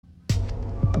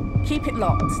Keep it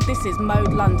locked. This is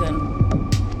Mode London.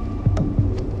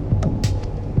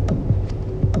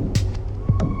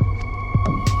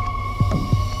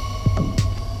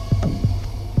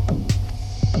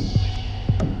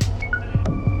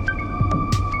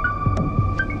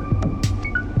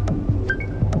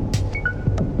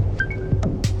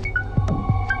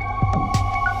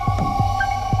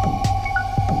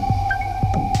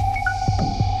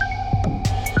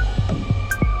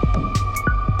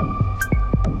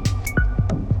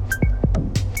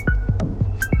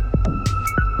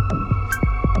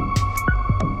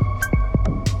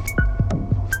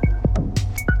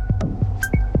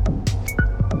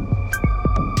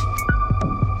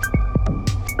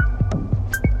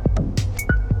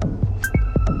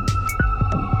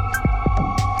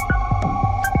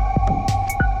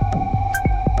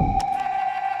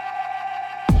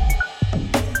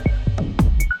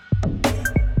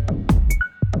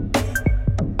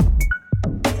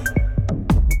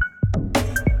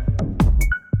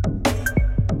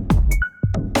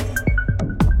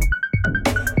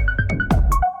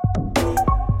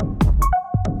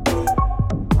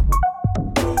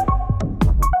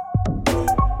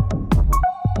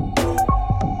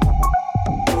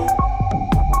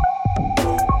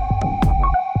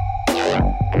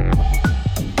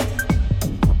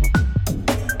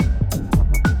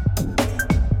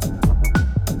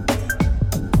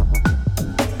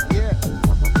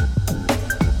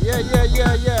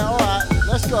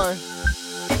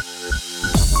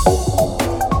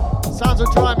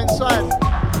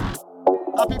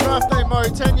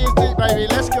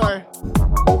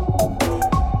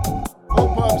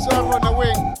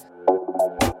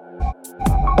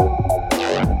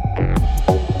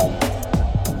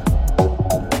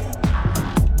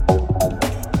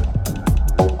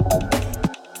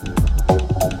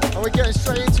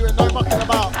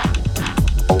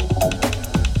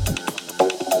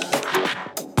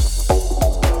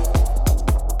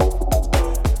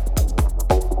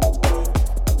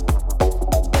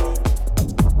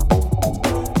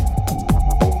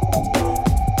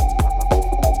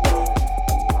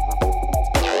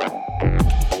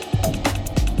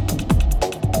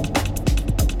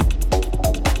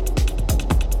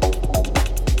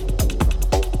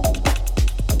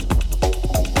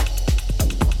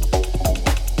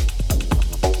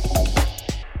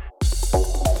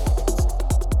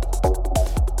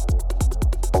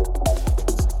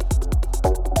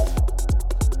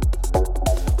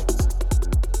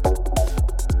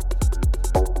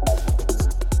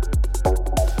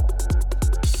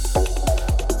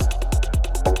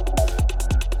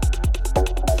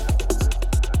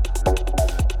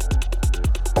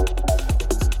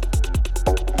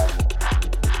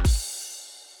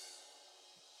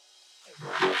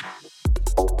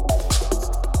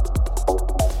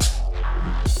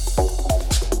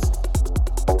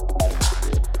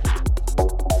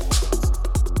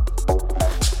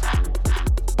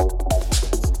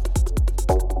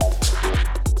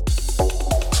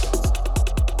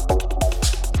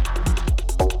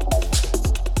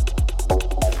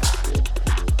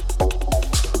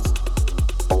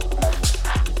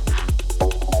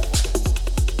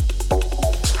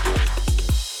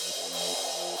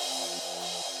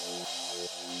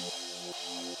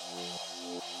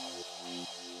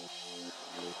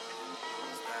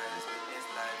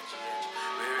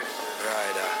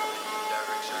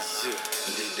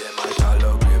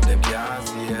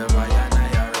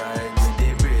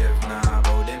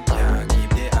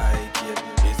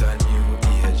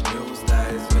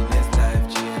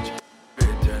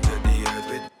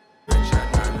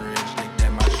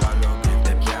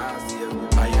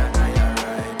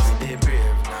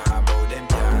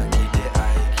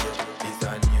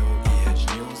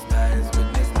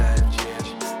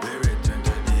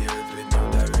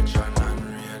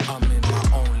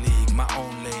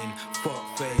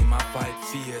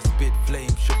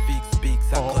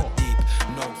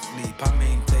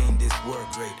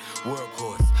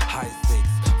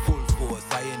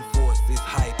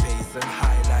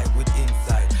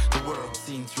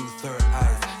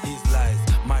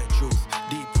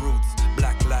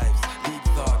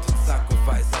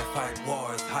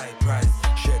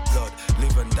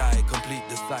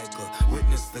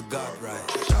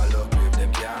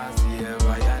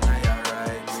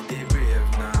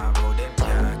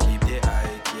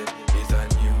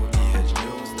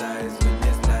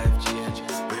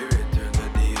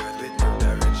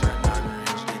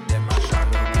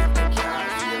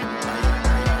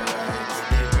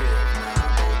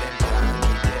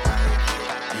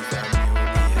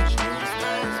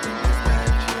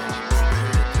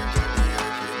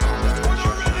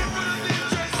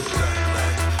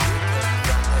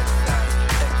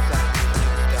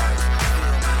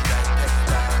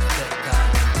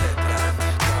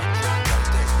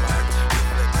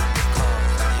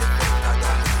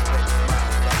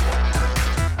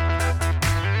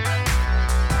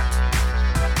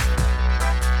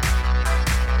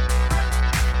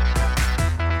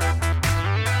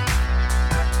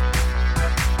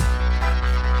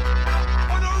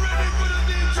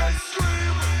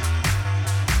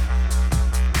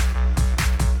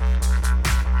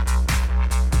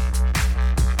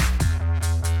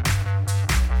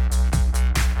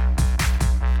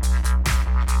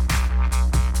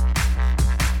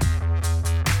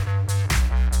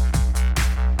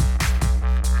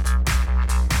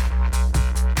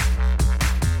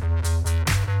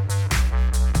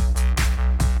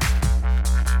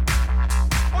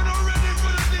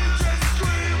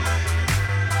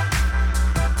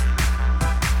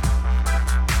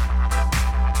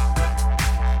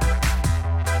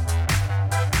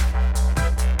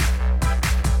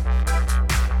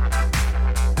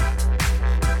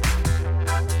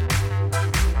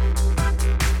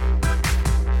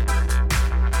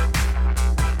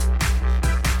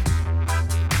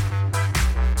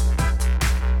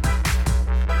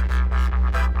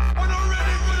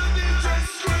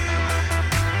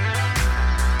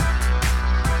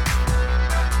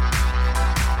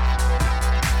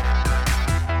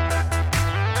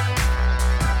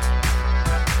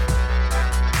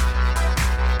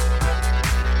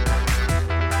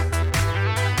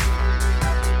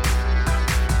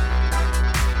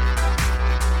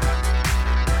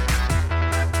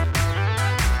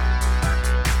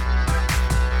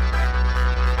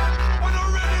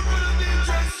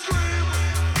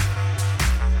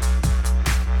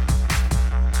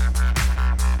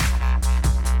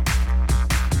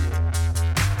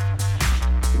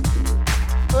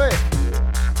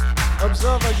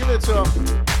 Server, give it to him.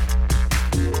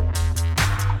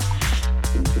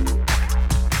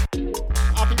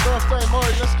 Happy birthday,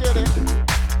 Maury, let's get it.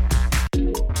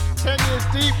 10 years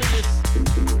deep in this.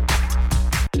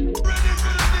 Ready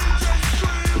for the DJ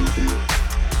scream.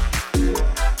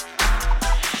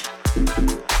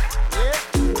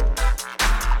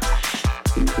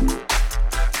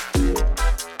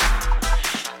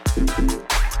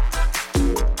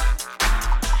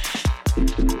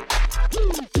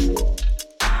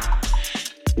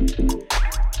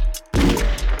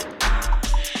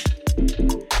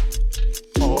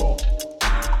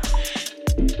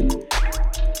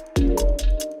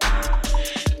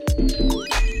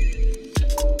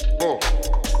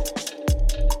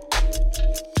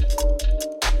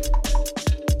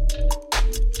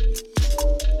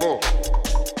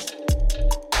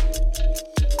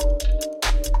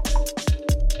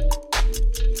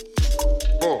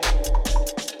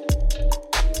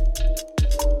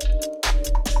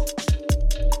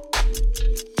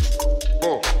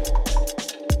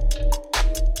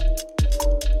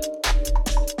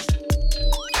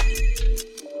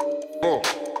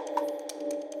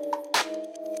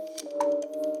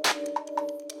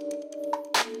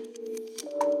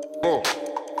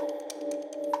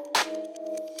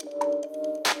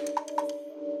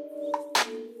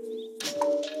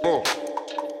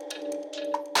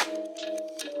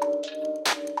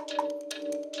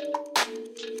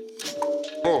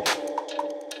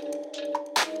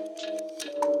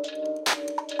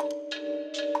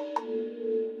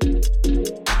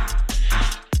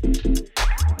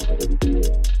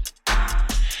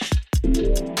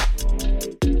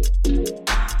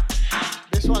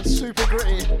 This one's super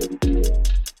gritty.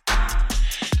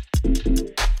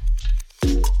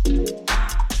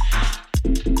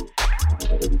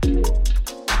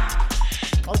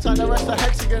 I'll take the rest of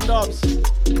Hexagon dubs.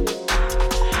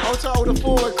 I'll take all the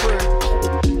forward crew.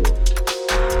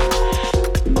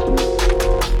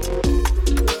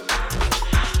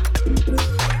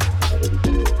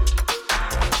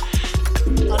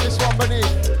 And this one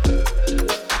beneath.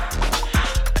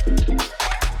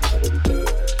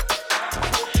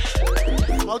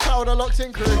 I'll take all the locked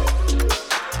in crew.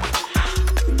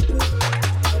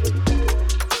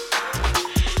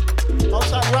 I'll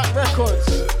take Rap Records.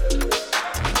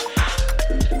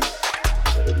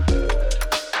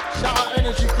 Shout out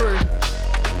Energy Crew.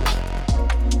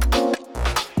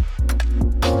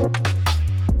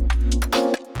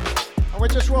 And we're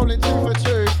just rolling 2 for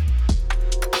 2.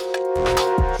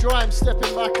 Dry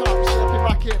stepping back up, stepping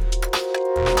back in.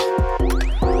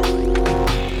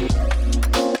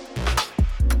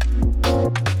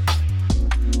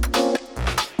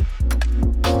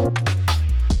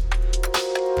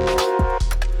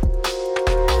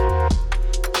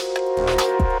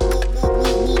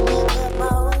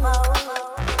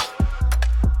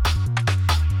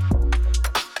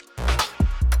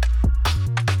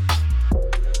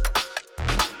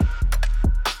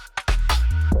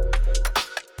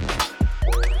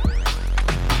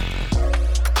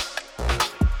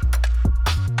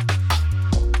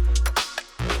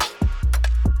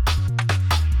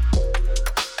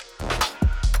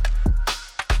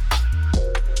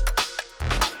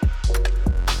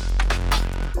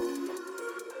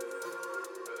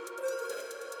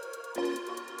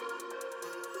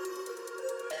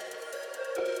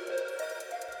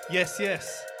 Yes,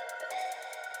 yes.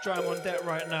 Drum on deck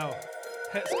right now.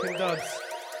 Hexagon dubs.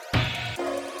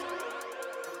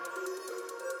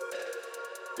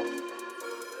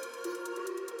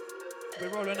 We're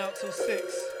rolling out till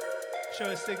 6. Show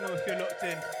a signal if you're locked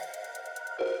in.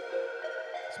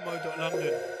 It's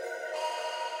Mo.London.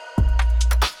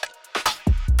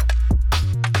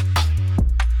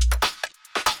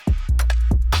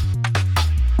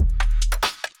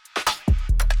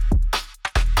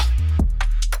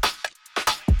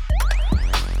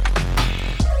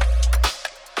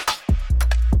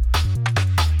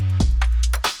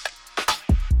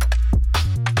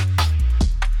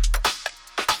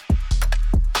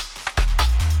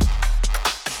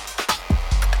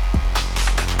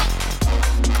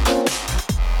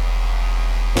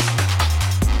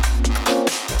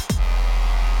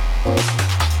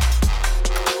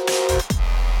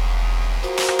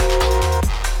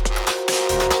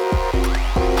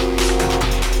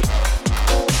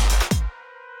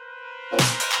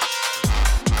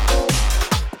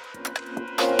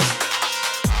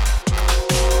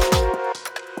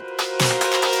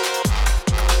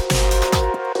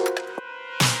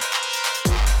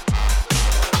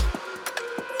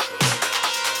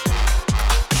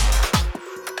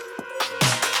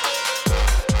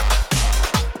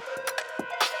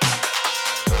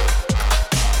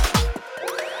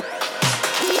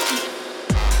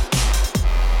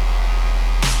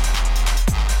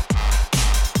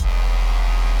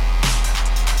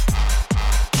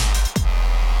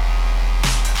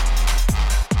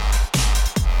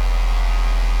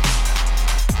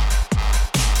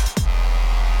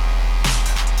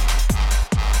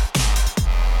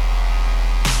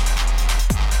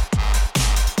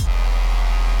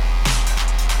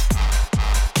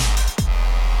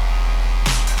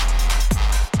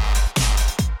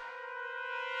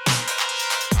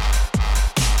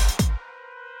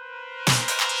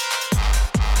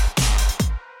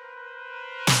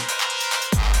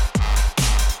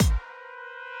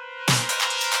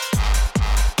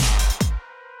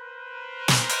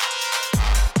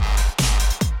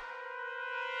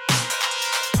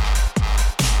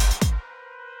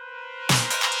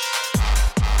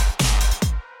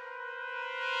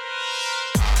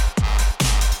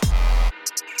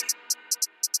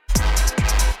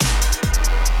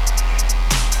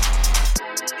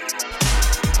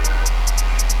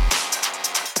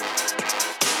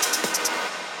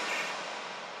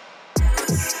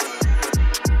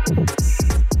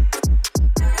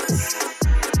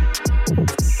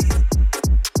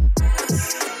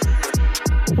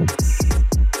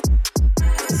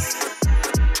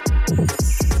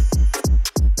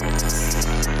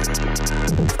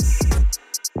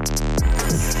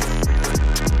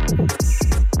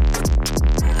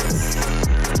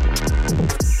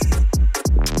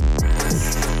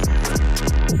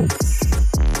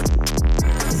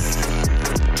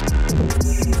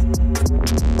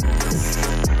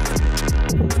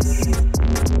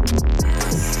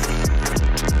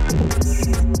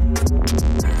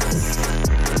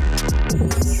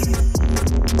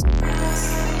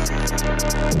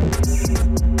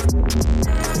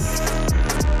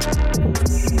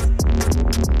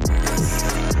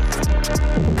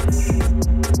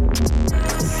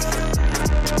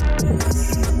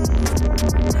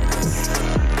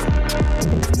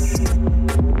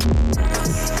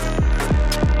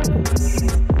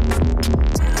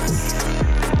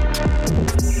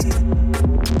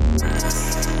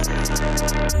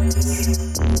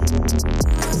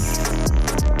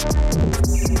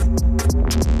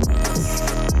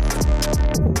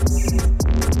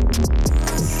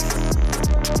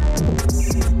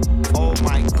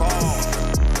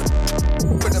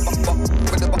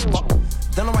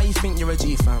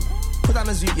 G fam. Put down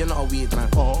a zoot, you're not a weed man.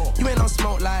 You ain't on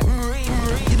smoke like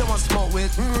you don't want smoke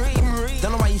with.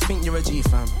 Don't know why you think you're a G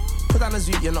fam. Put down a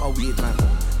zoot, you're not a weed man.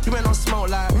 You ain't on smoke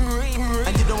like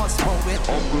and you don't want smoke with.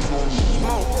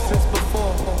 Smoke since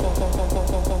before.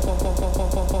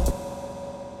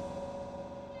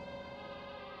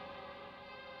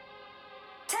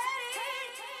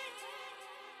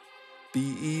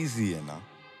 Be easy, you know.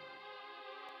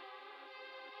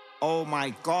 Oh my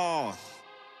gosh.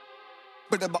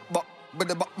 Don't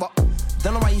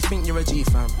know why you think you're a G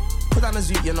fam. Put down a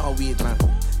zoot, you're not a weed man.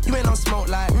 You ain't on smoke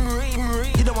like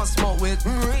you don't want smoke with.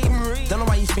 Don't know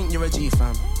why you think you're a G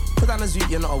fam. Put down a zoot,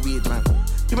 you're not a weed man.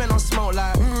 You ain't on smoke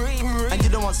like and you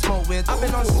don't want smoke with. I've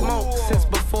been on smoke since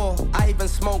before. I even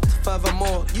smoked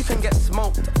furthermore. You can get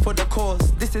smoked for the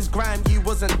cause. This is grime, you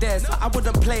wasn't there, so I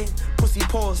wouldn't play pussy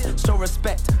pause. Show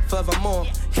respect furthermore.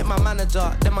 Hit my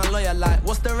manager, then my lawyer like,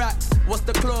 what's the racks? What's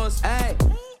the clause? Hey.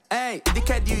 Hey,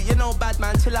 dickhead you know bad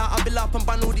man, chill out, I'll be up and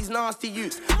ban all these nasty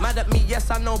youths. Mad at me, yes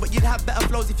I know, but you'd have better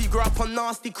flows if you grew up on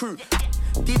nasty crew.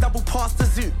 D-double past the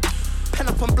zoo, pen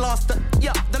up and blast it,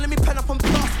 yeah, then let me pen up and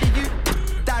blast it, you.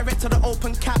 Direct to the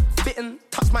open cap, fitting,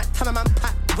 touch my Teleman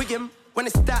pack, wig him. When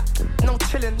it's that, no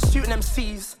chillin', shooting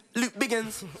MCs, Luke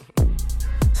Biggins.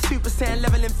 Super Saiyan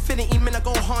level infinity, man I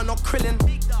go hard, no krillin'.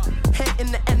 Hit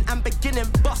in the end and beginning,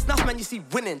 bust enough man you see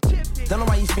winning. Don't know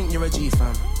why you think you're a G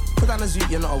fam. Put down a zoot,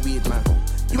 you're not a weed man.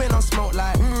 You ain't on smoke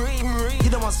like you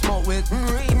don't want smoke with.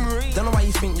 Don't know why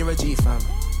you think you're a G fam.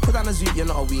 Put down a zoot, you're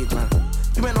not a weed man.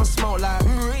 You ain't on smoke like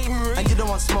and you don't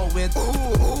want smoke with.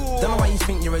 Don't know why you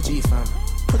think you're a G fam.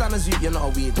 Put down a zoot, you're not a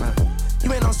weed man.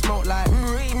 You ain't on smoke like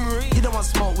you don't want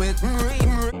smoke with.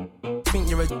 Think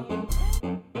you're a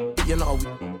you're not a weed.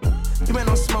 You ain't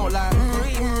on smoke like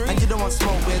and you don't want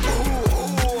smoke with.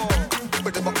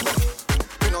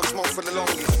 Been on smoke for the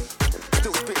longest.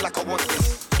 Still spit like I want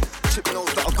this. Chip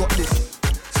knows that I got this.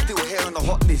 Still here on the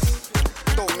hot list.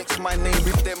 Don't mix my name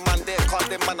with them man there, cause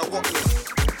them man are what list.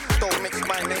 Don't mix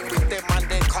my name with them man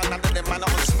there, cause none of them man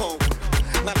are on smoke.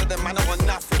 None of them man are on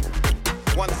nothing.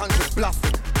 100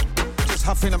 bluffing. Just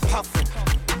huffing and puffing.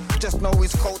 Just know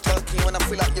it's cold turkey when I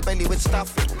fill up your belly with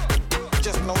stuffing.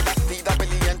 Just know that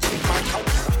DW and cheap my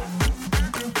culture.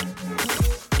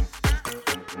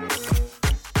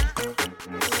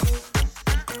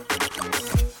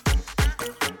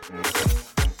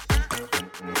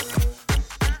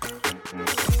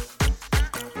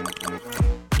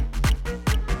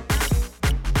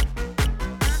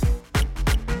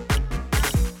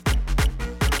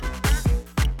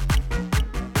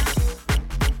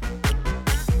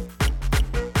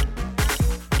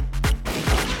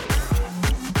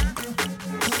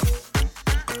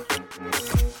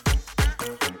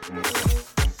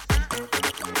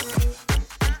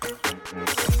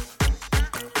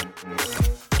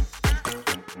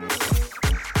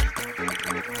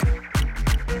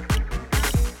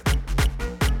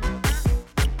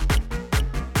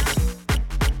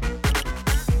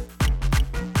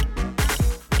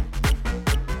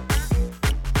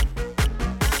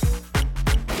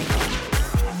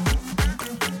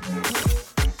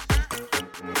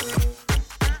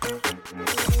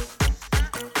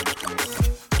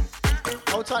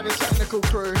 The technical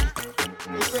crew.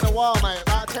 It's been a while, mate,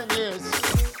 about 10 years.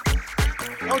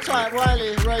 Hold tight,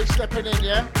 Riley, Ray stepping in,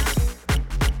 yeah?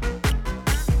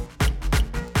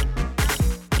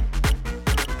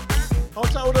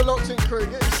 Hold tight, all the locked in crew.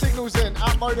 Get your signals in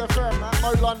at Mode FM, at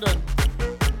Mode London.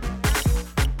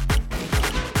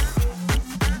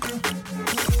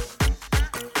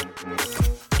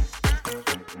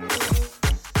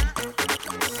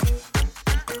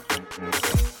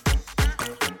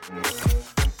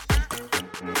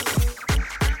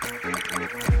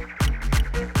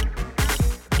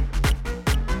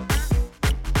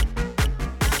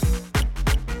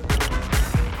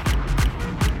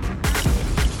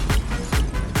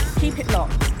 Keep it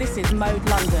locked. This is Mode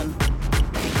London.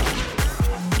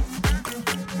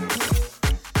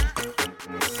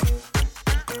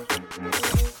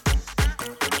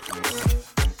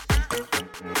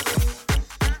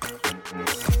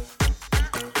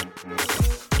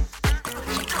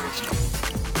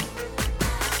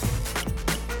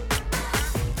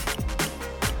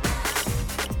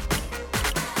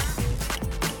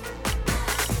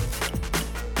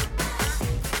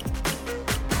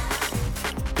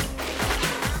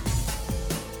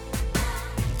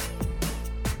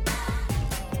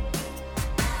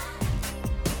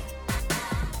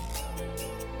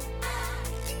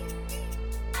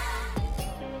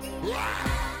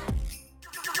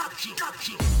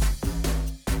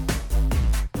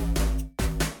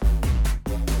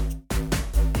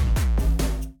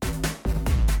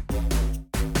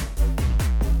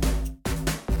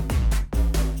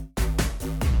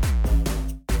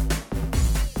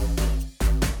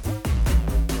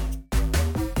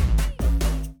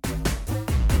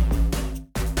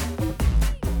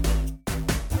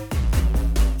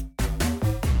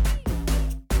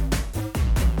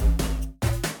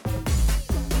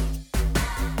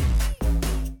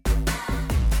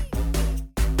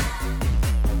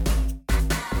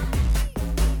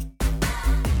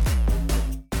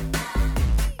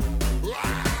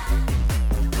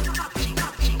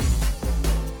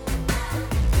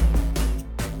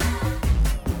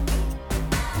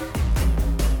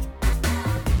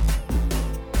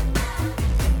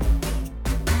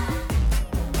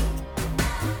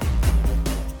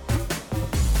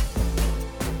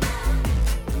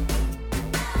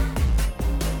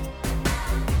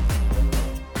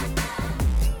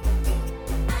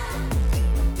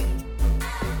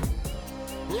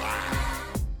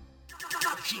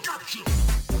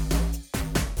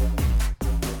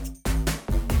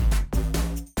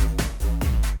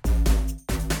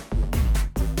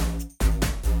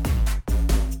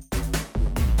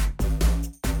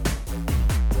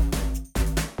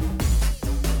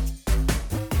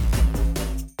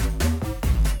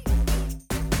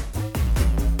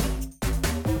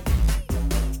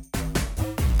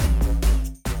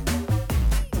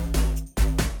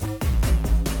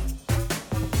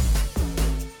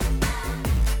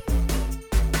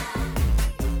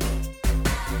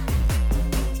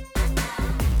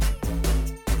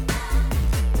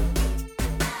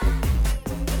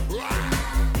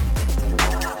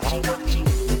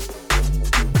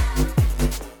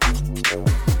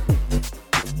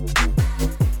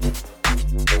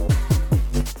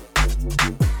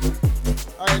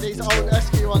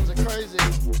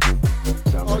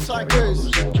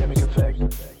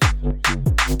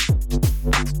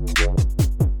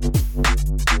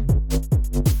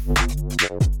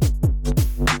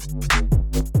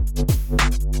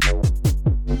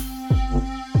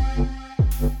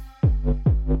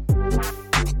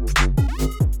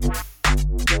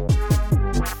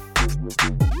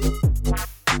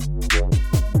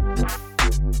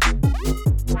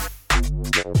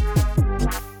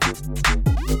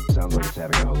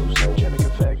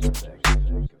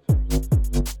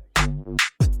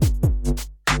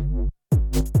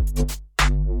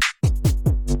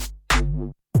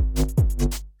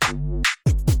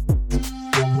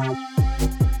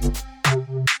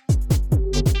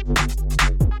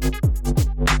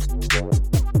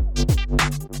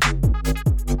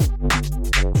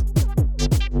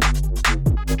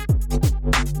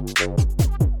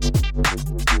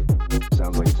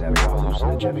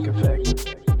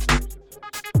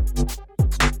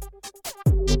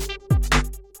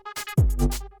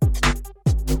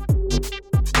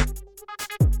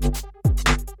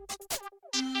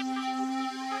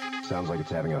 like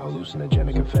it's having a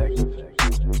hallucinogenic effect.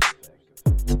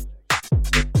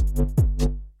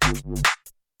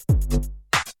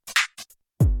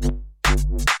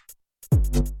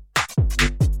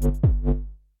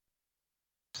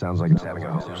 Sounds like it's having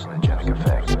a hallucinogenic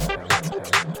effect.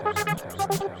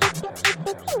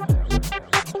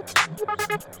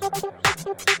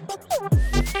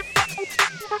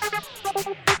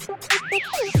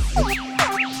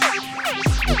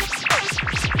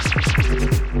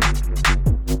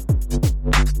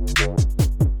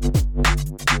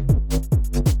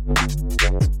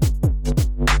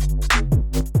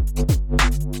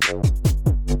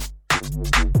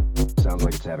 Sounds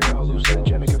like it's having a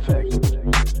hallucinogenic effect.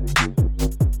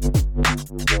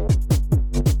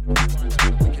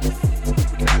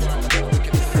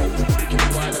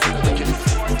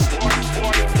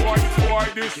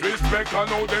 Disrespect, I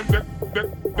know them.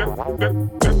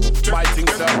 Fighting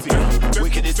 30,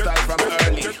 wickedest style from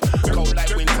early. Cold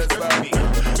like winter's burning.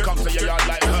 Come to your yard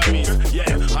like Hermes.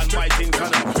 Yeah, and my thing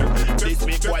turn up. This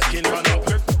make boy skin run up.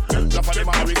 Enough of them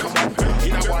a hurry come up.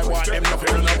 In a war want them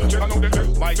nothing run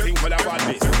up. My thing full of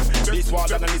badness. This war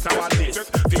done and this a madness.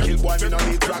 Fi kill boy me no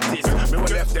need practice. Me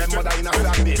will left them mother in a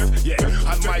sadness.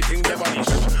 Yeah, and my thing devilish.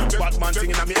 Bad man thing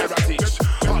in a me heritage.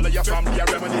 All of your family are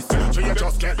reminisce. So you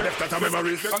just get left out of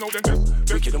memories.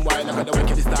 Wicked and wild, I got the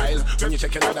wickedest style. When you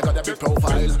check it out, I got a big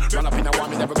profile. Run up in a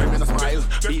warm, me never bring me a smile.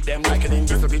 Beat them like an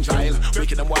indisciplined child.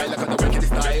 Wicked and wild, I got the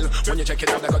wickedest style. When you check it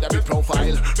out, I got a big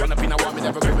profile. Run up in a warm, me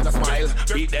never bring me a smile.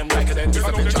 Beat them like an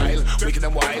indisciplined child. Wicked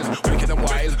and wild, wicked and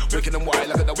wild, wicked and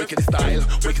wild, I got the wickedest style.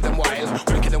 Wicked and wild,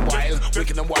 wicked and wild,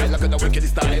 wicked and wild, I got the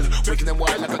wickedest style. Wicked and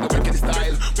wild, I got the wickedest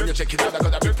style. When you check it out, I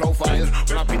got a big profile.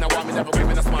 Run up in a warm, me never bring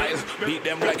me a smile. Beat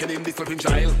them like an indisciplined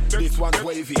child. This one's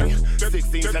wavy.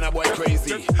 16 and a boy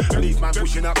crazy. Leave man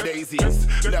pushing up daisies.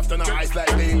 Left on the ice like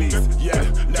Baileys. Yeah,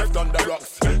 left on the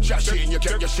rocks. Shashin, you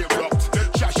get your shit rocked.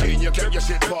 Shashin, you get your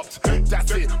shit popped.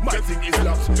 That's it, my thing is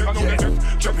locked.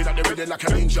 Yeah, jumping at the rhythm like a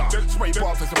ninja. Spray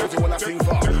balls to suppose you wanna sing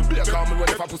for. Be a calm when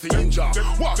if I pussy injure.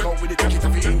 Walk out with the ticket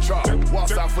of the intro.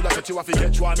 Walk out full of shit you have to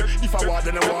catch one. If I want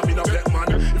then I want me no bet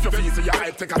man. If you feel so you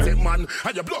hype take a tip man.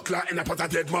 And you block like in a pot of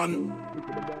dead man.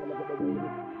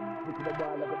 Wicked and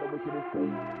wild, look at the wickedest.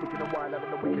 Wicked and wild, look at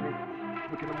the wickedest.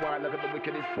 Wicked and wild, look at the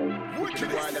wickedest. Wicked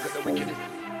and wild, look at the wickedest.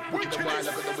 Wicked and wild,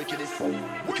 look at the wickedest.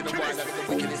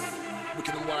 Wicked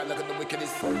and wild, look at the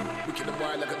wickedest. Wicked and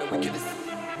wild, look at the wickedest.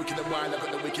 Wicked and wild, look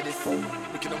at the wickedest.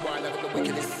 Wicked and wild, look at the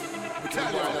wickedest. Wicked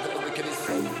and wild, look at the wickedest.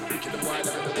 Wicked and wild,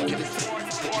 look at the wickedest.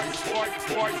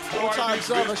 All times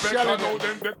over, shelling.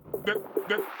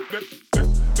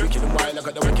 Wicked and wild, I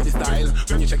got the wickedest style.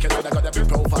 When you check it out, I got a big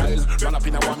profile. Run up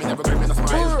in a warm, me never bring me a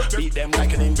smile. Beat them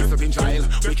like an indisciplined child.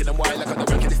 Wicked and wild, I got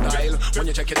the wickedest style. When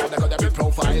you check it out, I got a big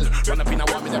profile. Run up in a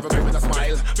warm, me never bring me a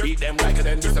smile. Beat them like an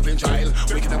indisciplined child.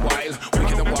 Wicked and wild,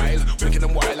 wicked and wild, wicked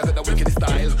and wild, I got the wickedest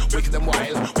style. Wicked and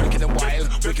wild, wicked and wild,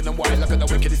 wicked and wild, I got the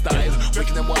wickedest style.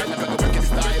 Wicked and wild, I got the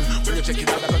wickedest style. When you check it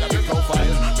out, I got a big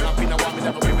profile. Run up in a warm, me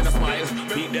never bring me a smile.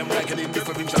 Beat them like an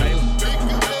indisciplined child.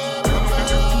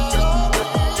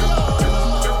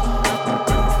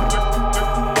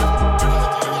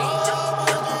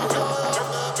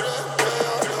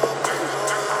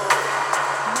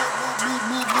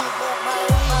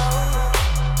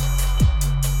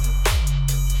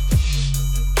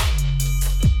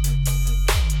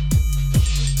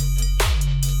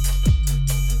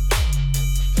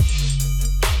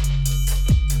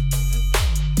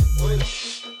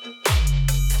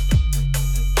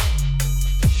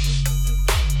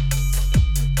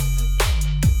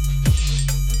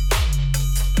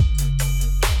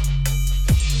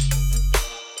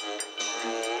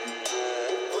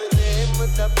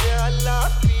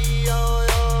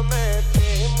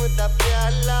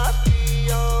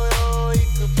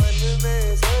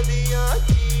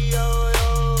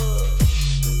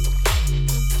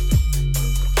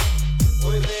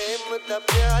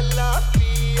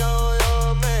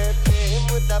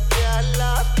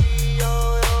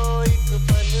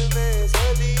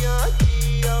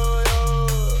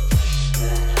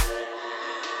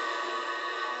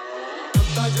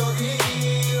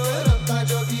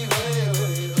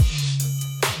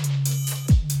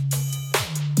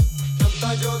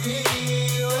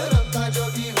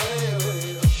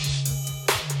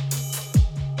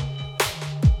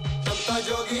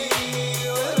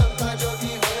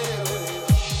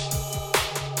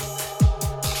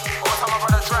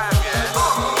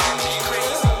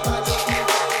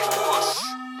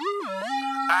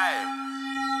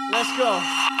 Let's go.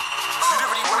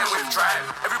 Delivery boy with drive.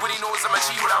 Everybody knows I'm a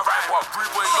G when I rhyme. What? Rude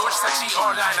boy, you're just a G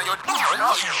online and you're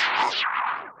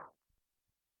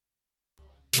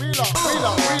Wheel up.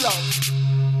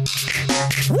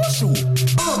 Whooshu.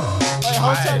 Hey,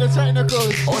 hold tight the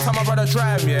technicals. All time my brother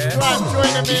Dram, yeah? Dram,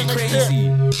 joining me in the crazy.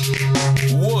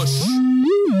 Whoosh.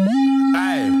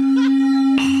 Aye.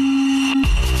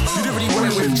 You don't really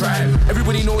want it with Dram.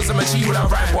 Everybody knows I'm a G when I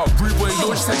rhyme. What, rude boy,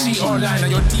 you're just a G online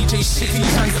and your DJ shit 3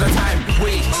 times at a time.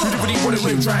 Wait, you don't really want it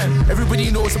with Dram.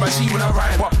 Everybody knows I'm a G when I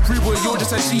rhyme. What, rude boy, you're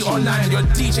just a G online and your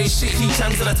DJ shit 3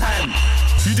 times at a time.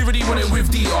 You do really want it with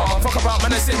DR. Fuck about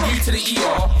man, I send you to the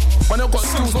ER. Man, I got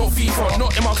skills, not FIFA.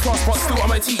 Not in my class, but still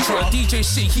I'm a teacher. DJ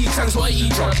shit, he can't what I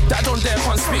eat. That don't dare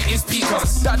can't spit his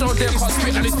speakers. That don't dare can't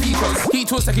spit on his speakers. He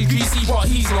talks like a greasy, but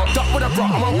he's not. Duck with a bro,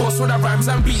 I'm a boss with the rhymes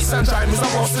and beats and rhymes.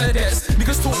 I'm boss in the debts.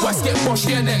 Niggas talk west, get bosh,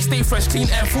 yeah next. Stay fresh, clean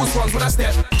air, full swans when I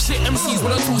step. Shit MCs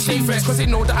when I talk, stay fresh. Cause they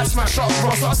know that I smash up,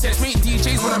 brass up sets. Make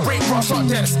DJs when I break brass up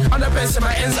desks. I'm the best in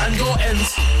my ends and your ends.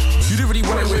 You do really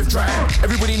want it with Dram.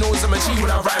 Everybody knows I'm a G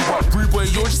when I rhyme. But rude boy,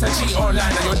 you're just a G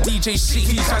online and your DJ shit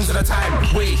 3 times at a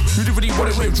time. Wait, you do really want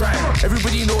it with Dram.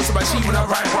 Everybody knows I'm a G when I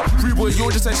rhyme. But rude boy,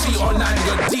 you're just a G online and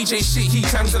your DJ shit 3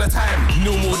 times at a time.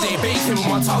 No more day baking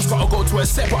with my task. Gotta go to a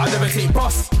set, but I never take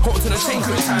bus. Hold to the train,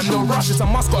 quick time, no rush. It's a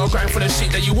must, gotta grind for the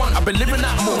shit that you want. I've been living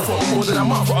that mode for more than a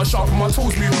month. Gotta sharpen my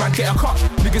tools, move man, get a cut.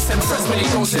 Niggas send friends when they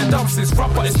don't send dumps. It's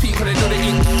rough, but it's peak when they know they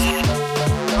eat.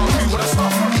 When I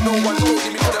start, no one knows,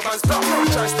 give me good advance stuff.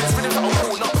 Try sticks, really not a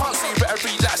cool, not pants, so you better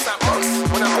relax that months.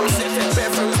 When I go sit there,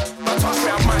 barefoot, I touch me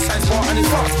out my size bar and it's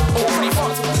fast. Overly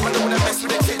fast, man, don't wanna mess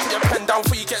with the kid, put your pen down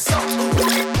before you get sucked.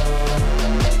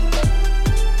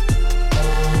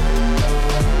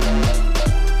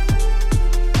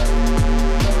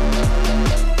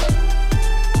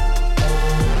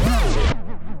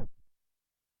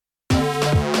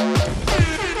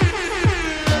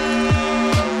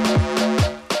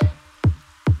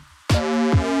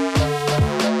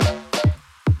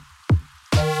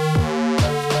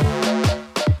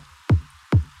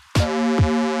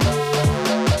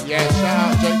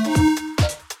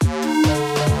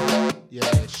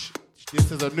 This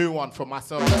is a new one for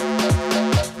myself.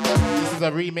 This is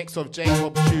a remix of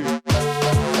Jacob's tune.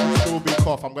 Still be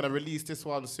off. I'm gonna release this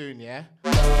one soon, yeah?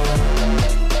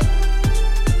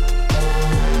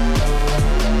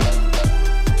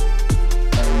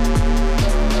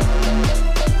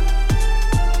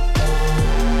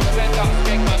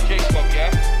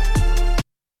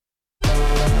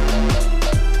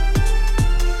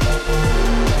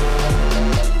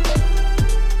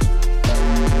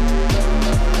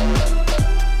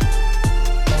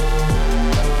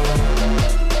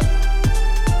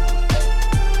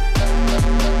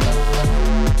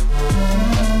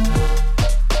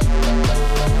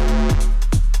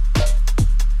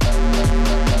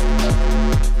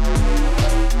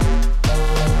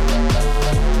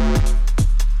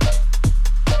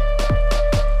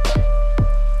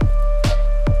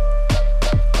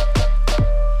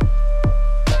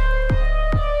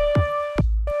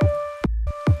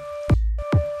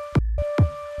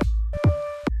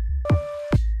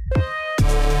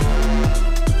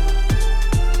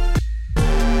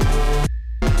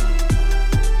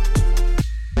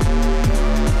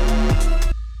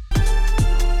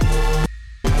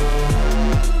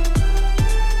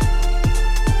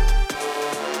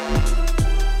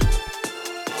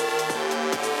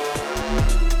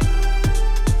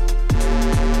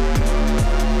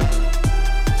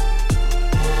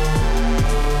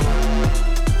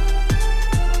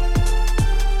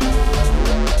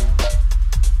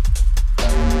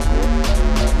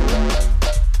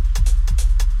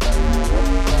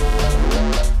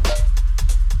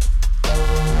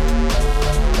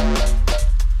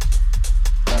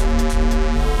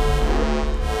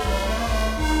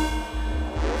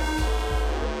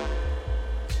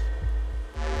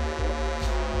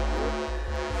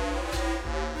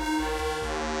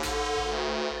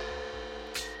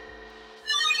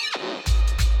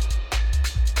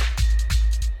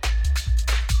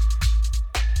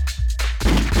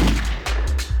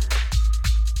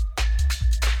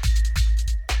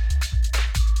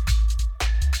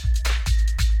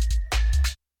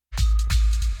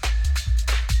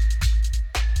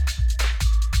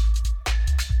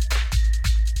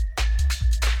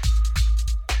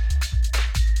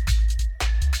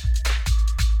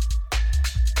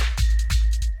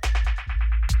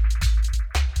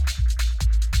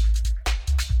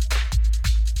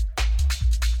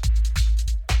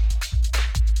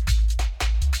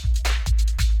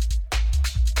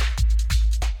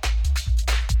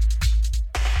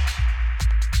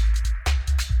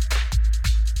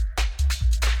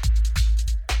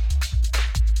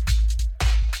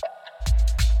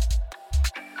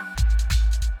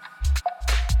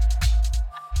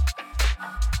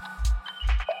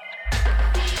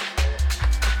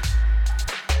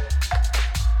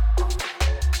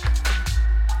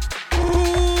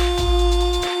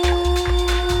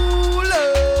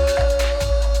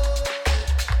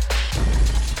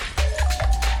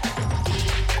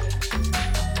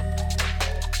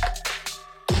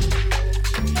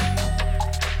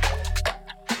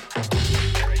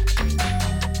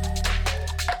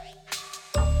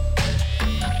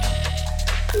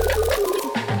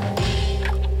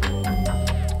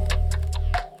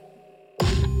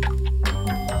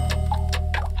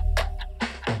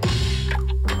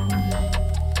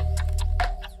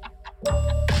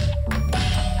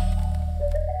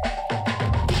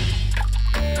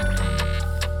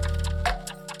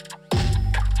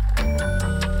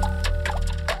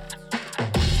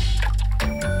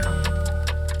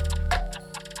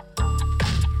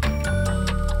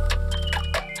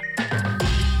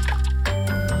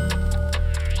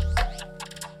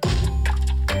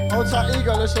 Hold tight,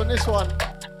 egoless on this one.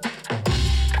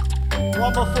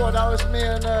 One before, that was me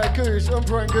and Goose,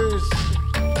 Umbra and Goose.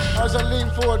 That was a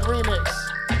Lean Forward remix.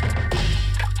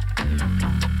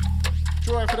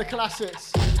 Drawing for the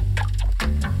classics.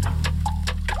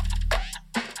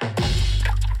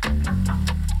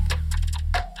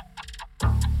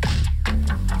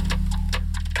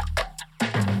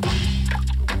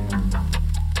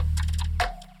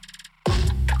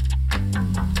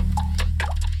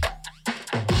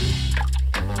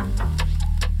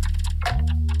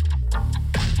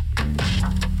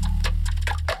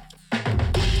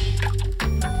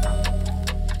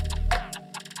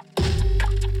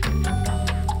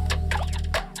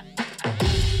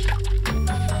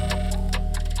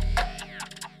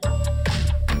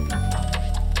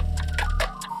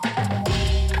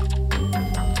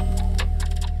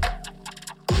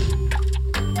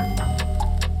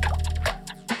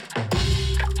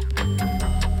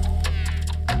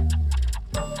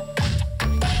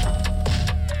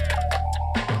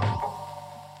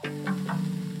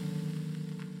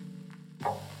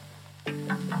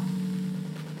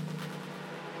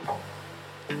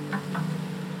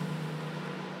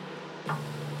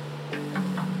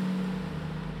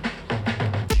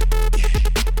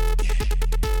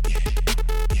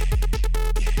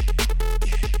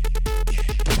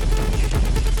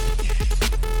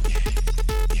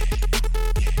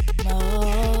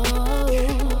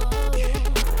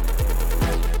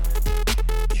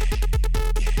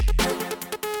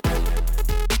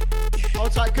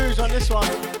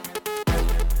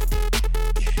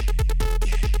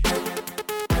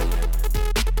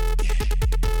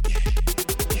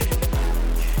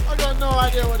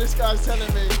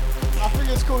 Telling me. I think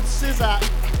it's called Scissor.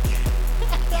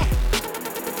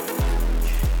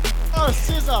 Oh,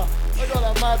 Scissor. I got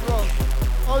that mad wrong.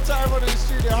 Hold tight everyone in the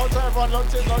studio. Hold tight everyone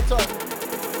locked in, locked on.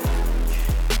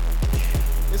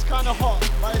 It's kind of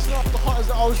hot, but it's not as hot as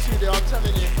the old studio, I'm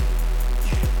telling you.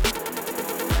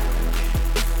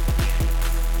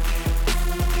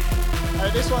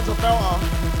 Hey, this one's a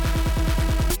belter.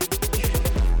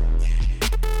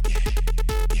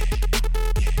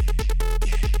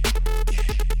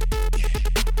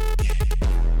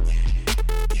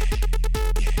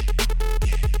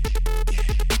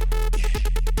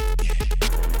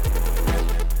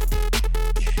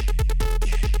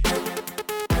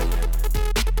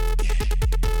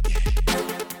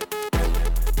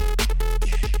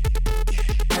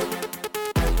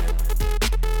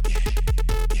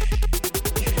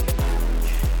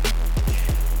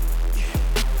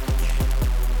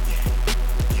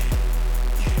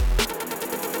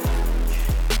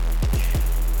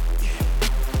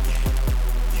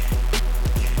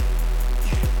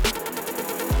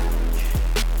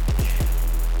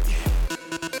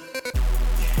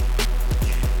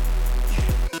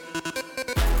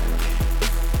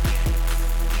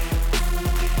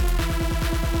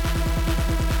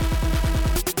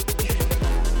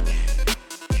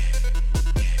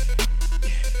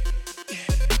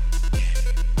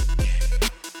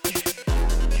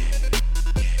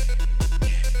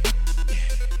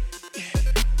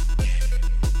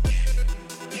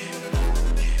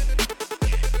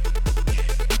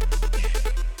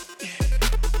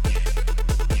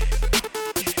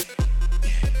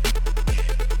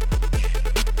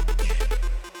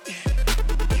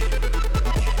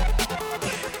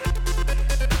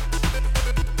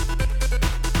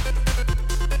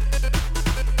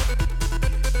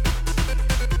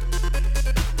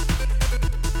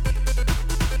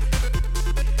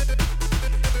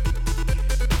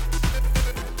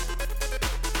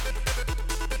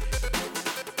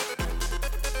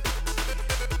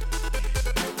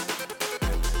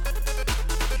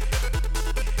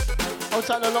 Hold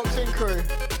tight the locked in crew.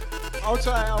 Hold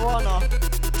tight Arana.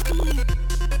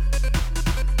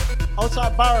 Hold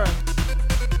tight Baron.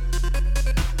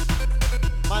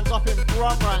 Man's up in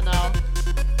Brum right now.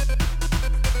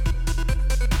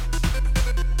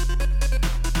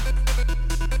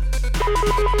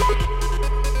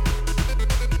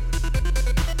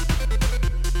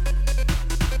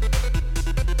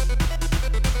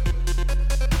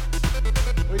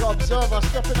 We got Observer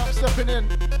stepping up, stepping in.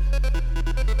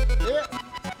 Yeah.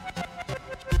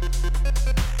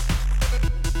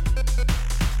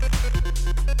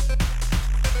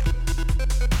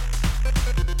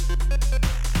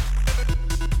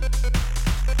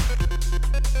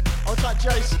 Hold tight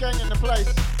Jay Skeng in the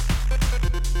place.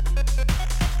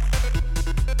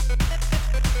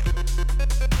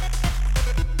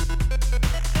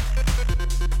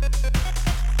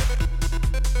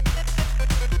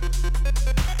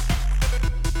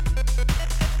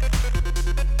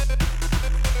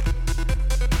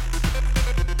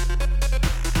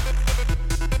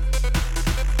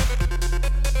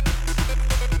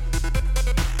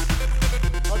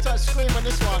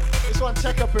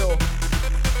 liquor pill.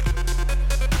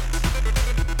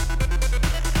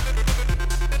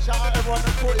 Shout out everyone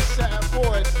that caught his set at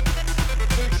forward.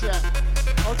 Big set.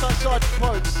 Hold tight side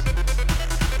posts.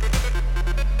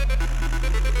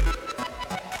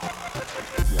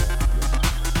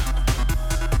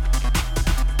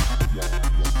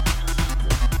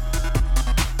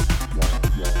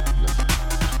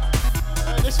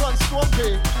 Hey, this one's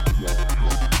swampy.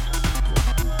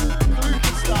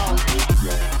 Lucan style.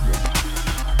 Yeah.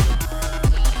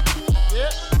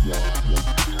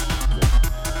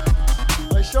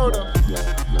 They showed them.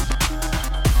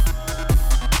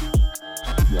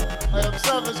 Hey,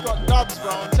 Observer's got dubs,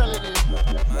 bro, I'm telling you.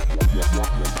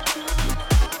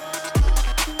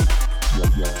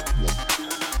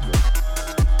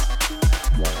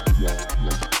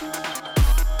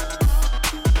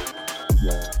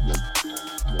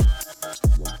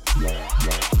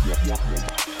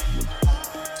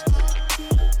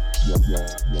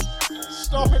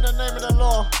 Stop in the name of the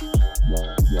law.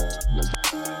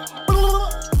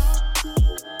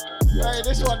 Hey,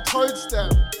 this one, Toadstem.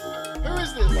 Who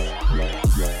is this?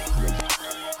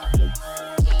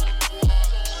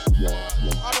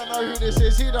 I don't know who this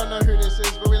is. He don't know who this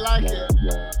is, but we like it.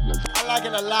 I like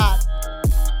it a lot.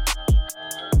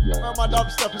 Well, my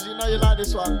dubsteppers, you know you like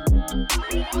this one.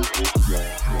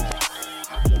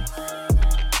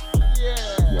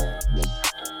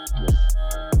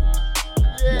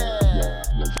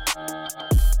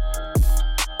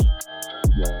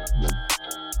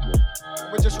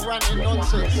 We're just ranting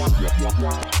nonsense.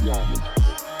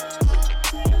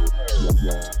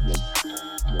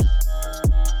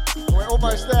 We're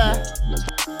almost there.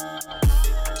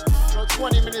 Got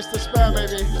 20 minutes to spare,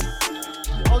 maybe.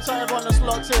 Hold tight, everyone that's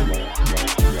locked in.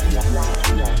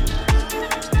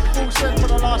 Full send for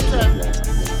the last 10.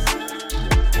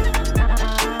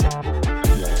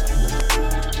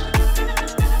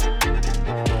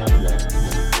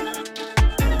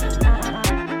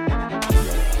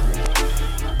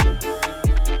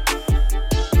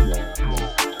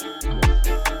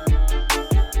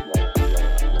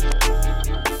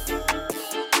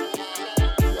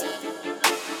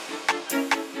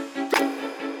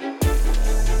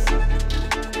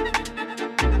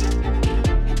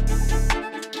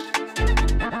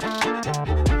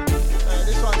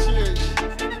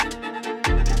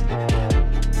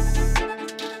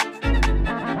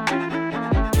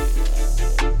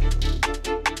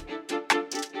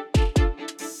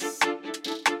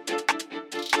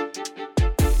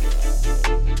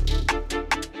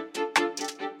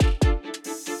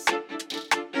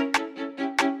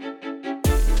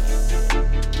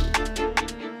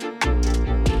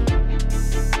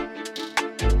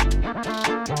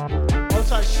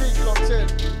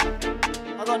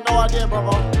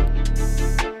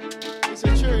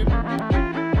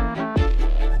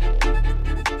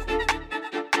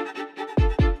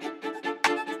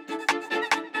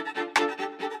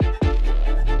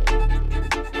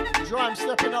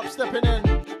 Stepping in.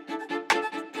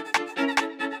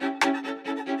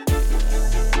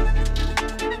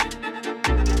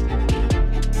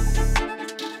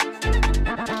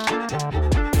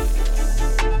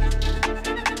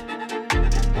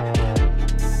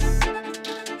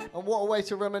 And what a way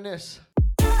to reminisce.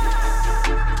 10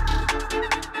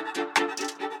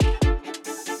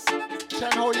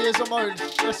 whole years of mode.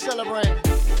 Let's celebrate.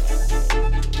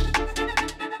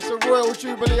 It's a royal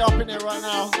jubilee up in here right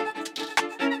now.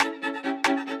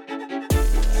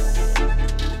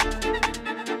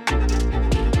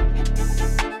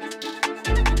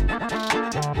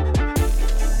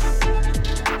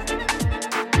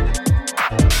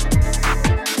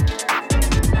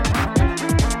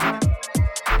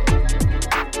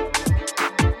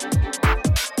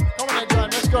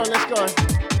 Let's go.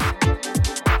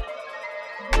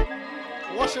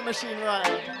 Washing machine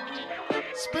ride.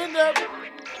 Spin them.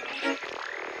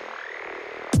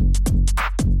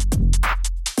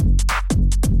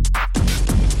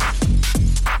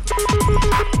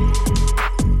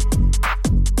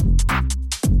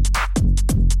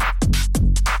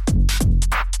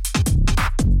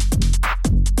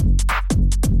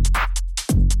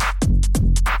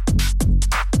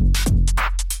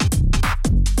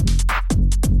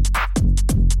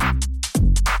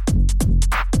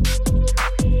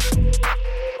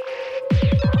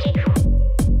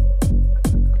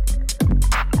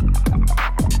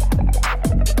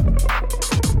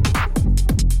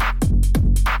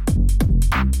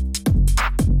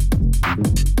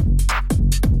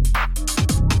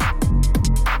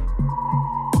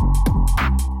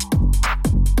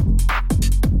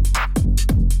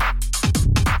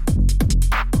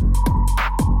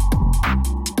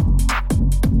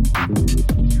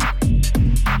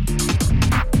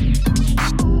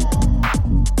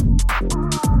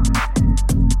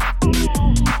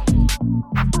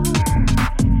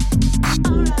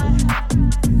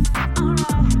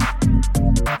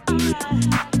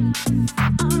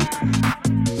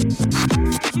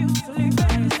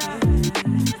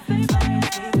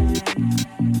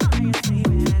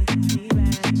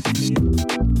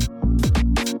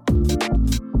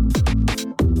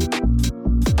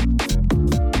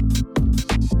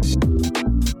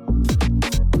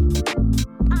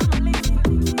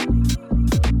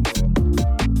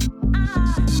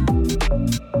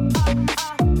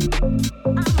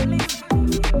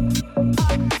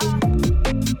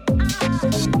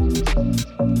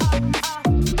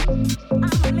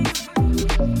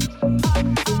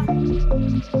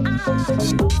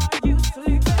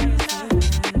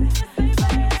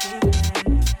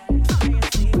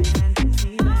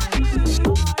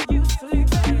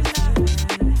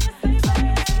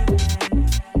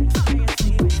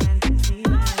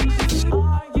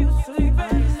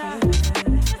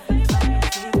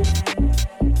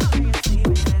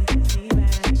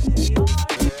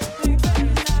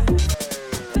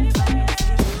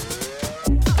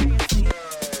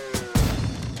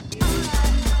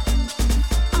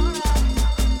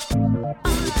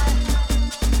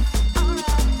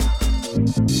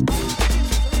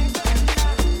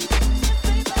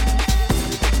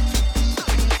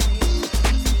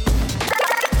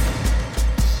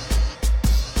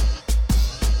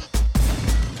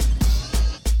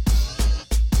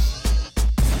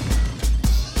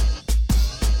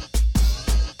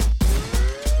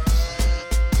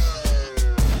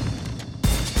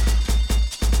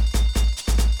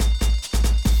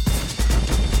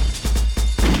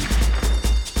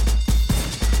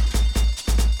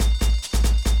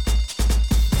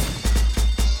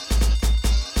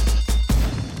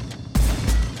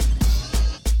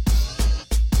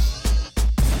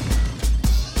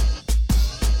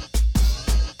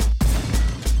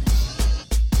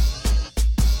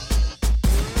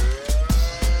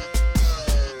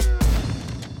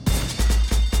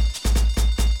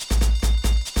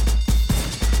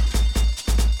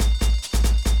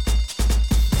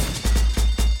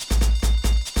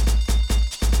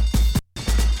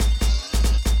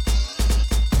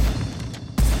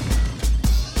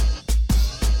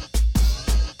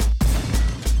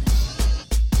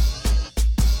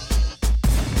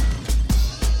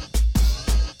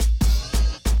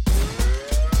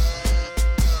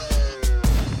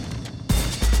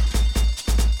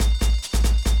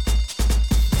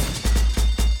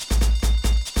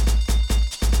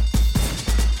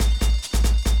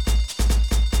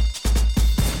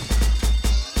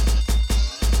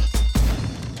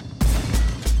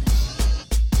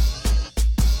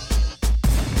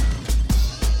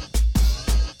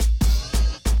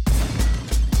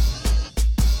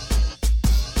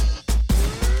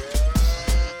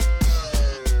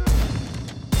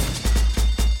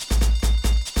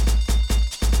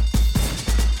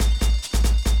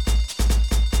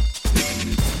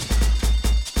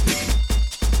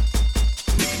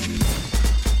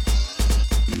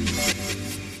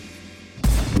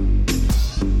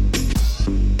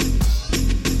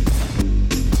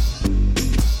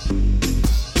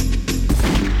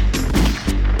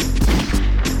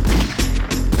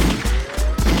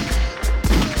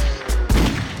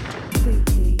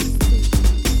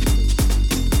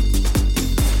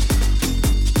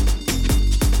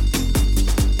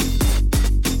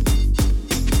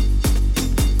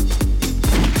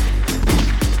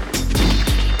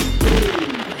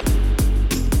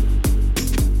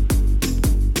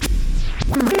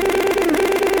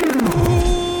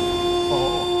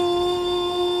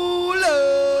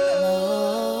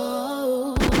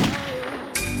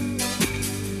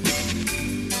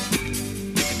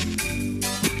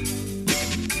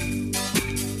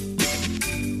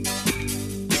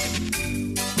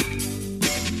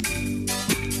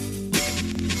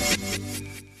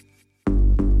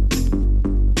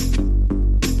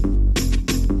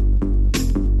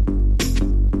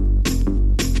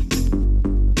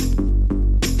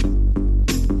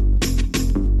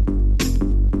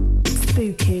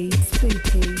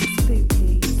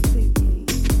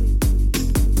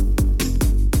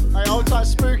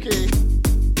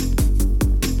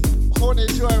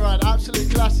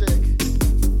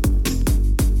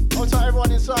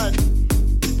 inside.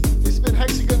 It's been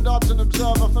Hexagon Dubs and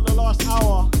Observer for the last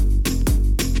hour.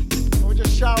 And we're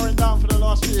just showering down for the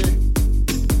last few.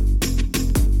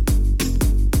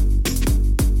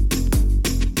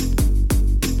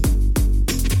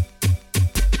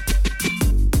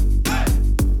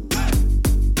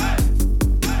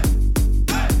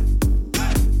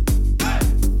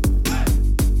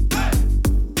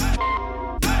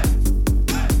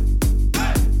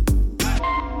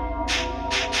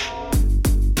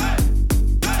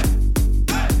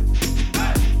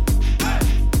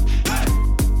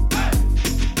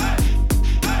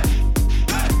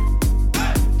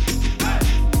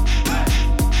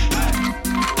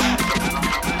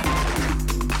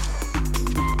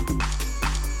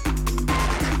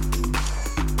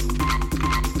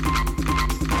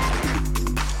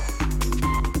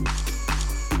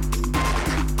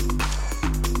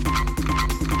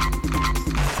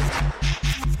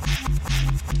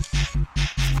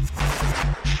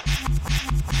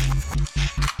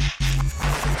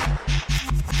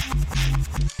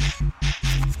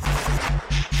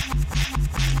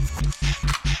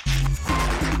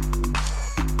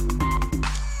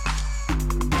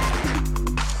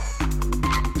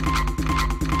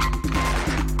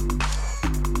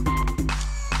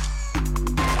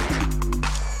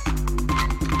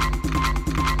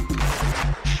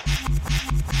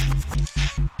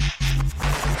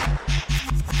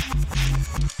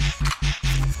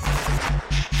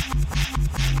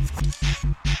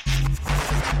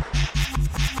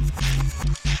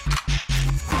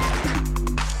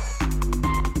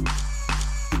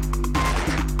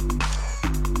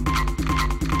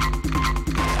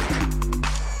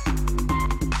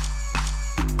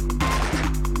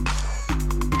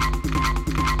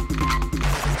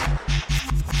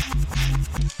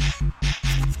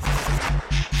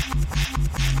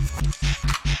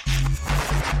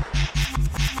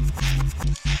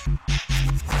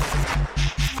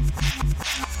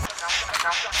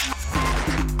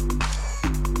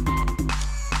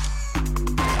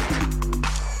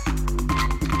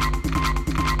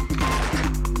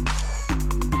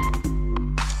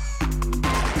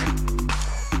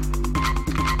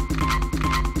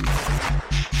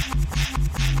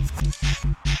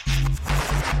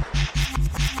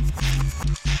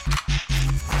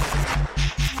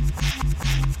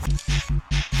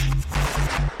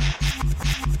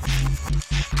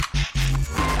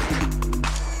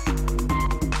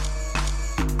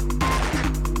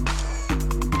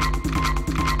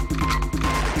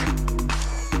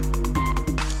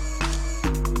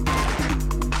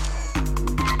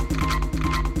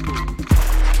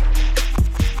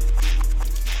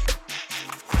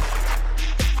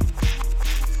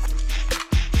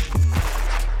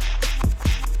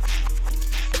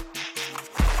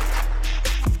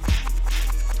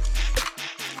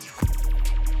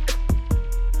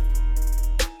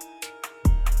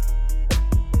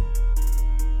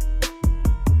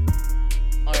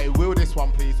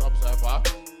 Police Observer.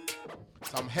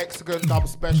 Some Hexagon dub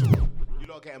special. You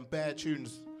lot getting bare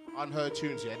tunes, unheard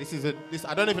tunes, yeah? This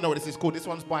I don't even know what this is called. This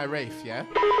one's by Rafe, yeah?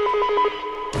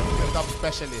 Hexagon dub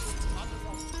specialist.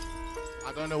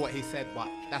 I don't know what he said, but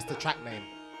that's the track name.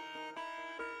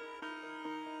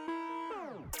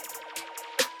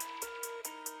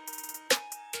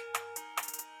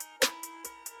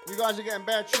 You guys are getting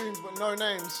bare tunes but no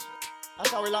names.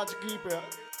 That's how we like to keep it.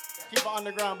 Keep it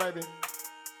underground, baby.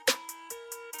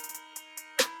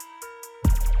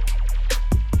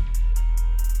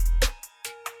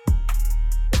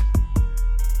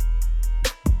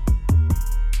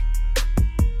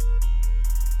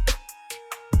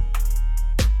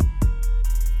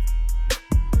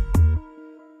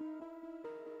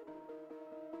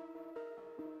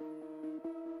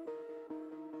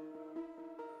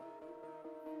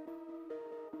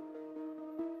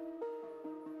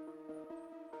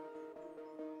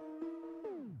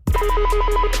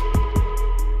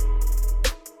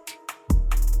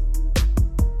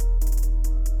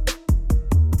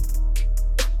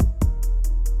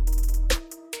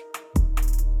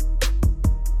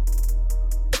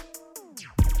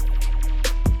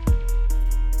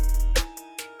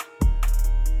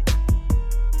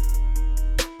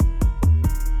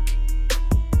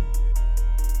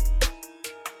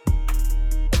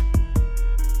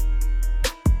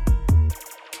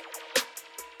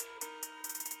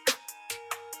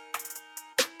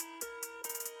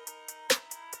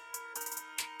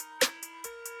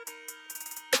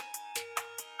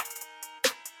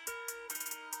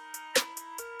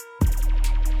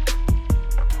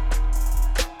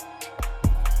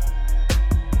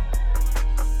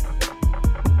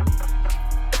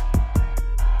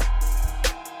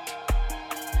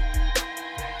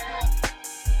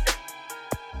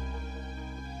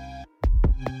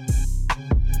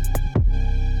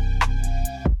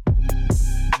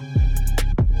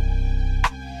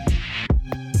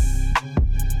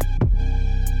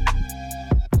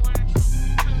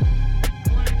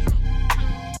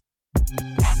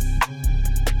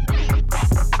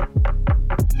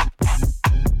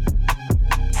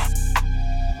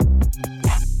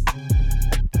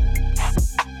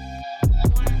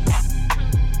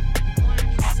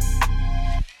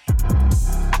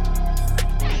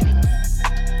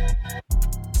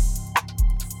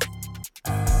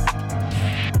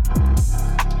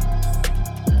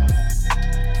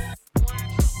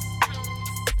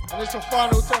 It's a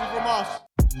final 10 from us.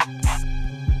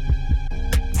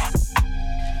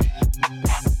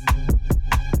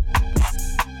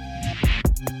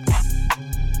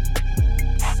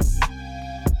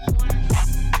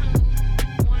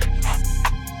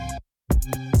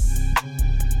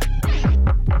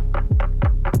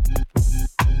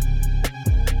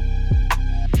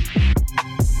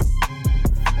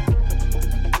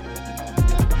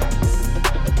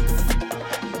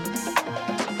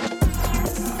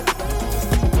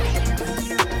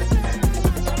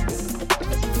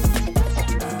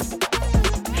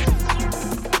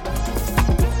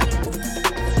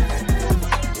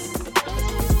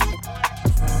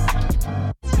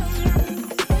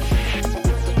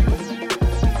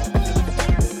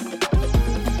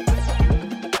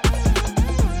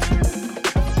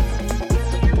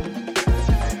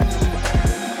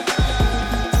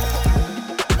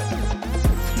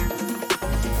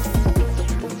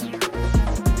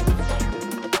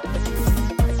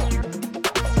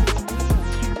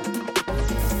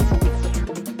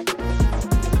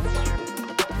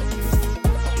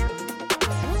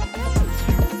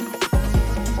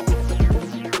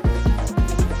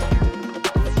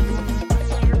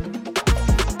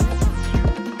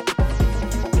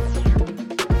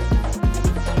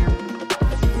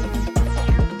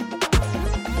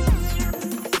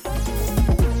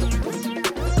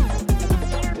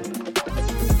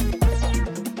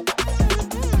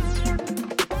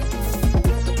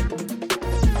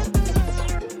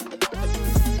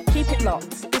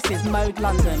 This is Mode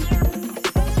London.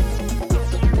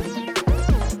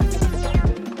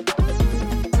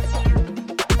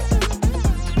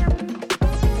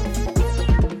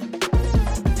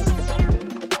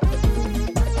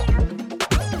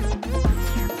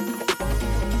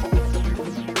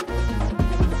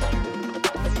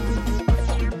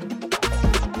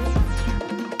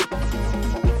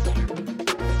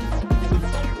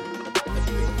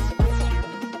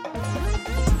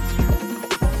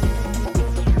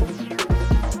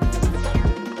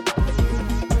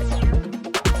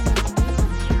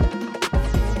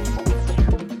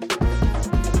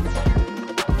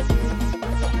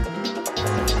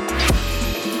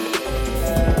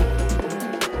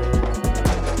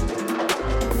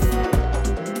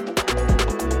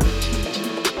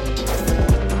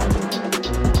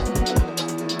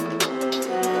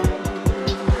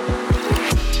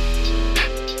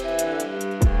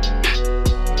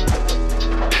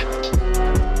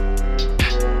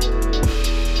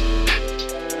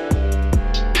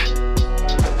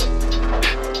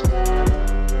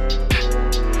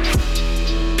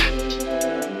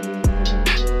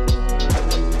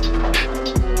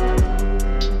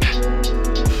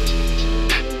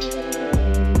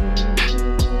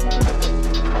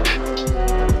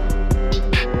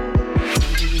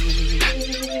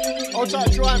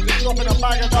 dropping a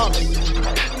bag of dubs.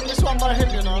 This one by him,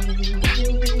 you know.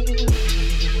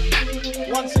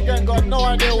 Once again, got no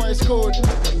idea what it's called.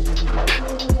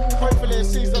 Hopefully it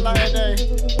sees the light of day.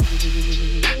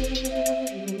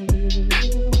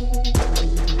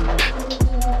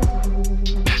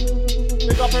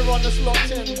 Big up everyone that's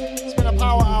locked in. It's been a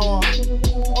power hour.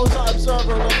 Also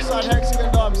Observer alongside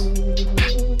Hexagon Dubs.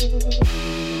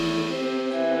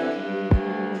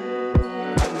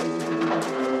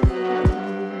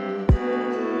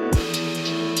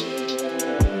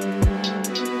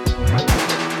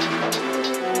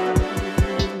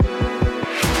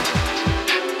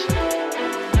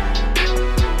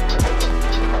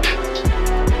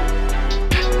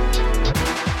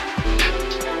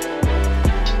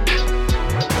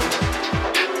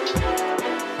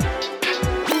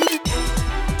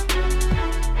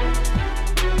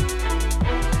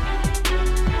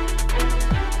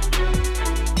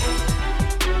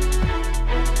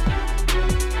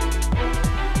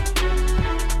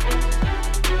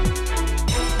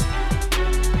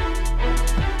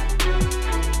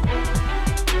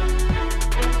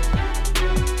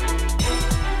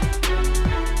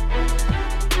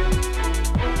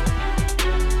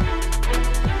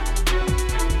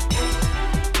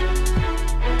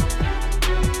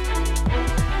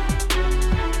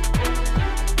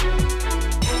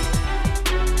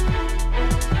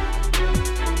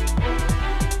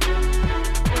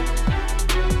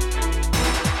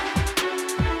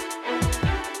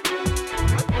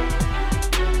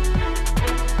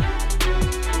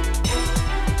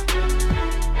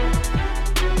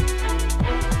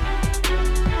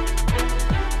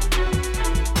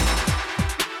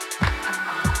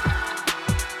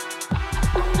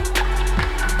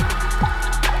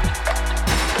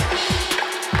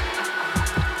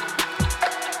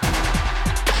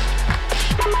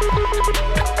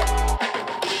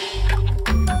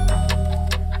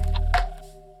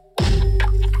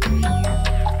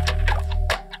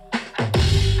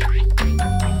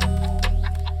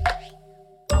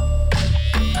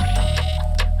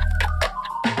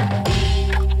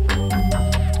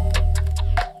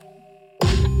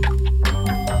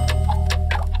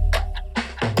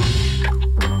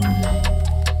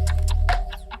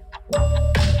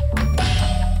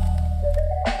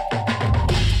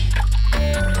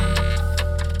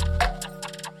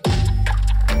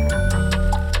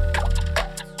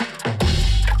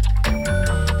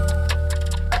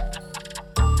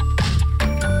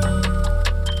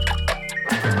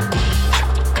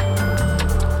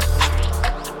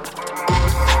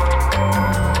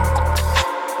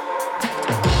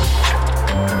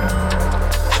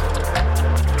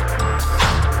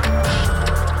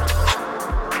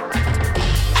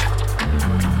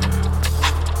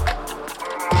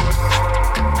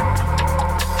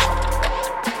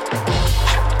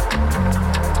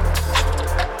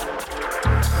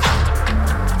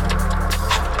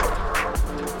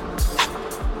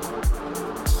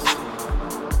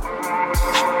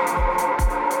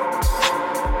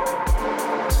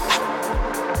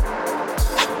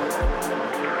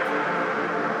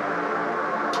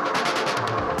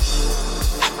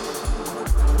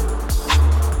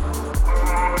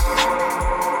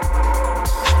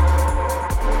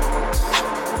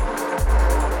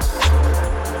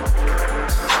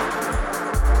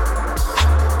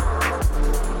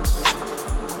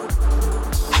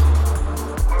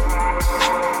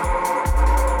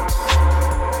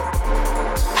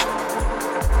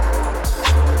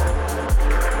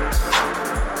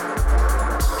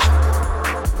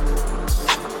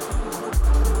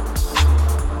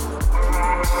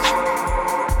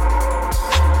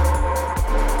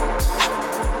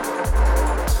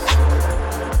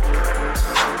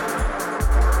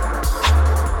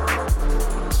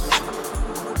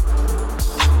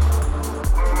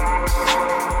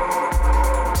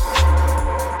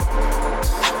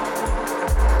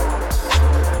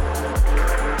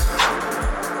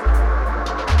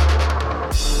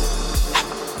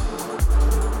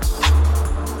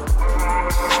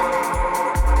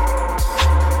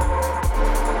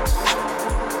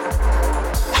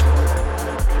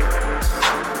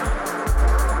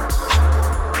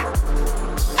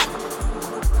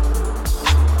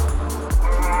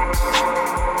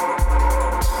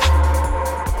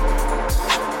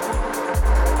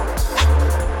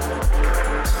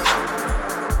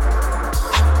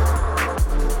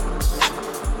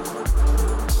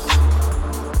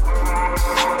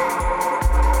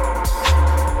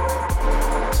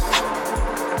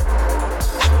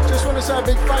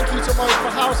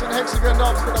 Hexagon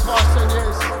Dubs for the past 10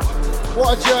 years.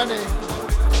 What a journey.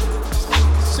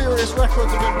 Serious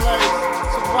records have been played,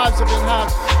 some vibes have been had.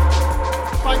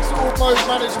 Thanks to all Mode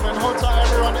Management. Hold tight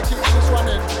everyone that keeps this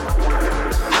running.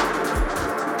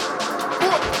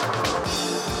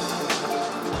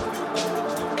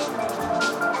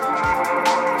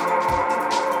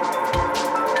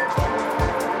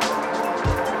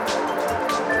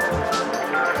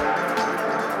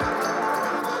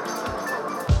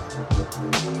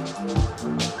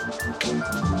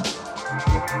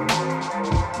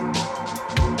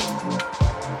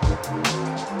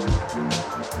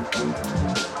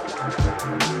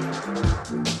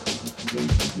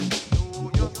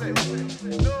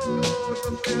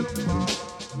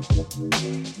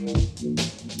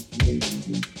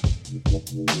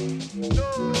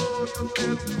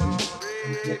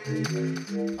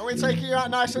 And we take you out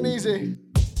nice and easy.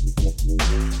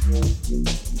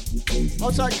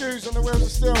 Hold tight, Goose, on the wheels of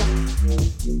steel.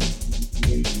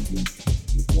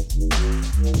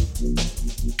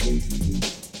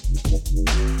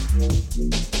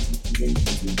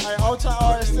 Hey, hold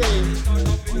tight, RSD.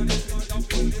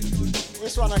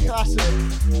 This one a classic.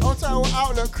 Hold tight, all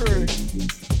Outlook crew.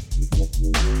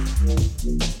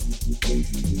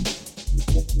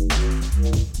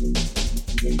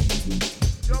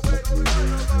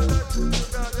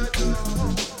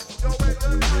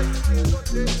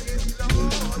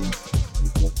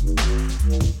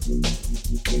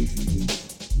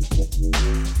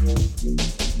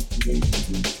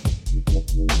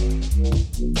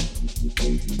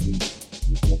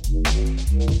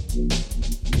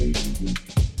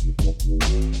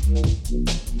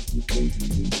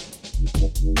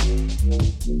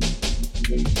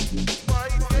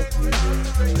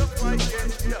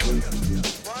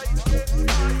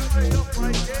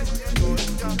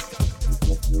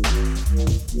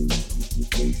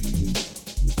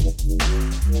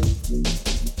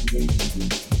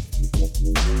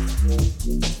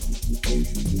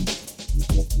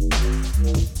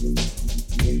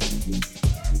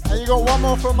 And you got one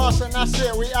more from us and that's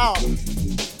it, we out.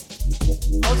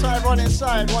 Hold tight everyone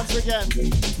inside once again.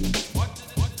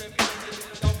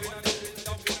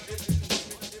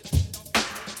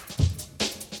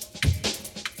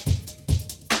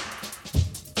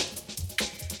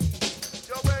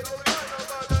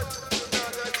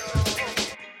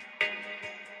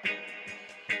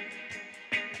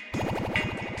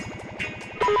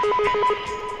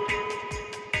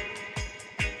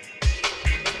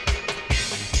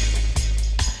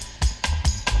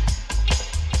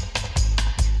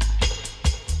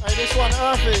 This one,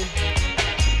 Earthy.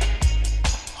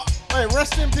 Hey,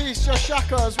 rest in peace, Josh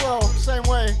Shaka as well. Same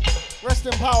way. Rest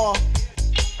in power.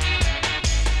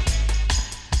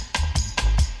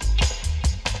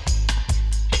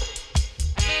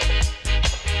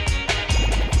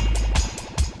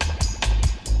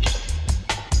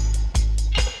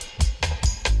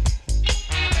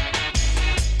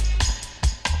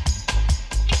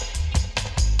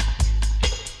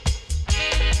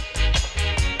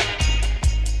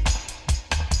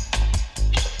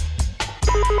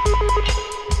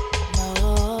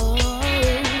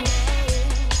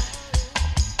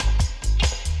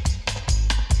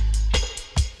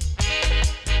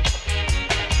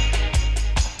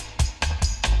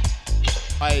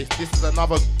 This is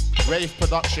another rave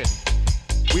production.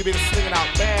 We've been slinging out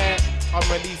bare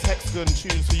unreleased Hexagon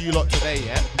tunes for you lot today,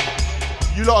 yeah?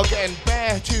 You lot are getting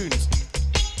bare tunes.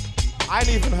 I ain't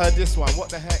even heard this one. What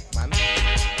the heck, man?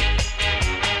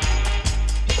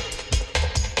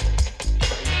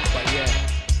 But yeah.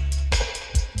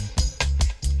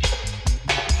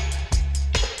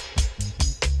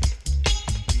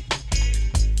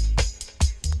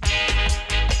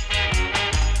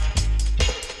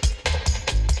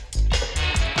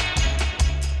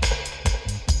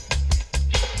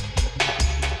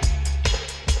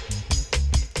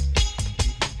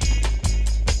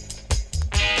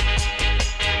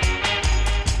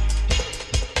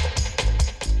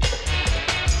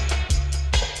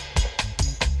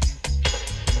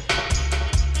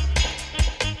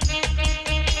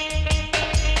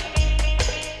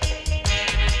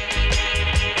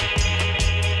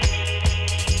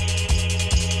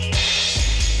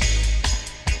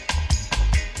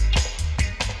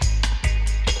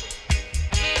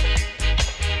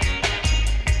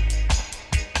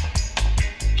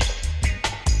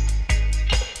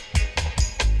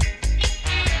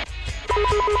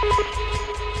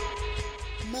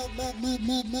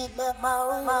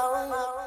 Mo.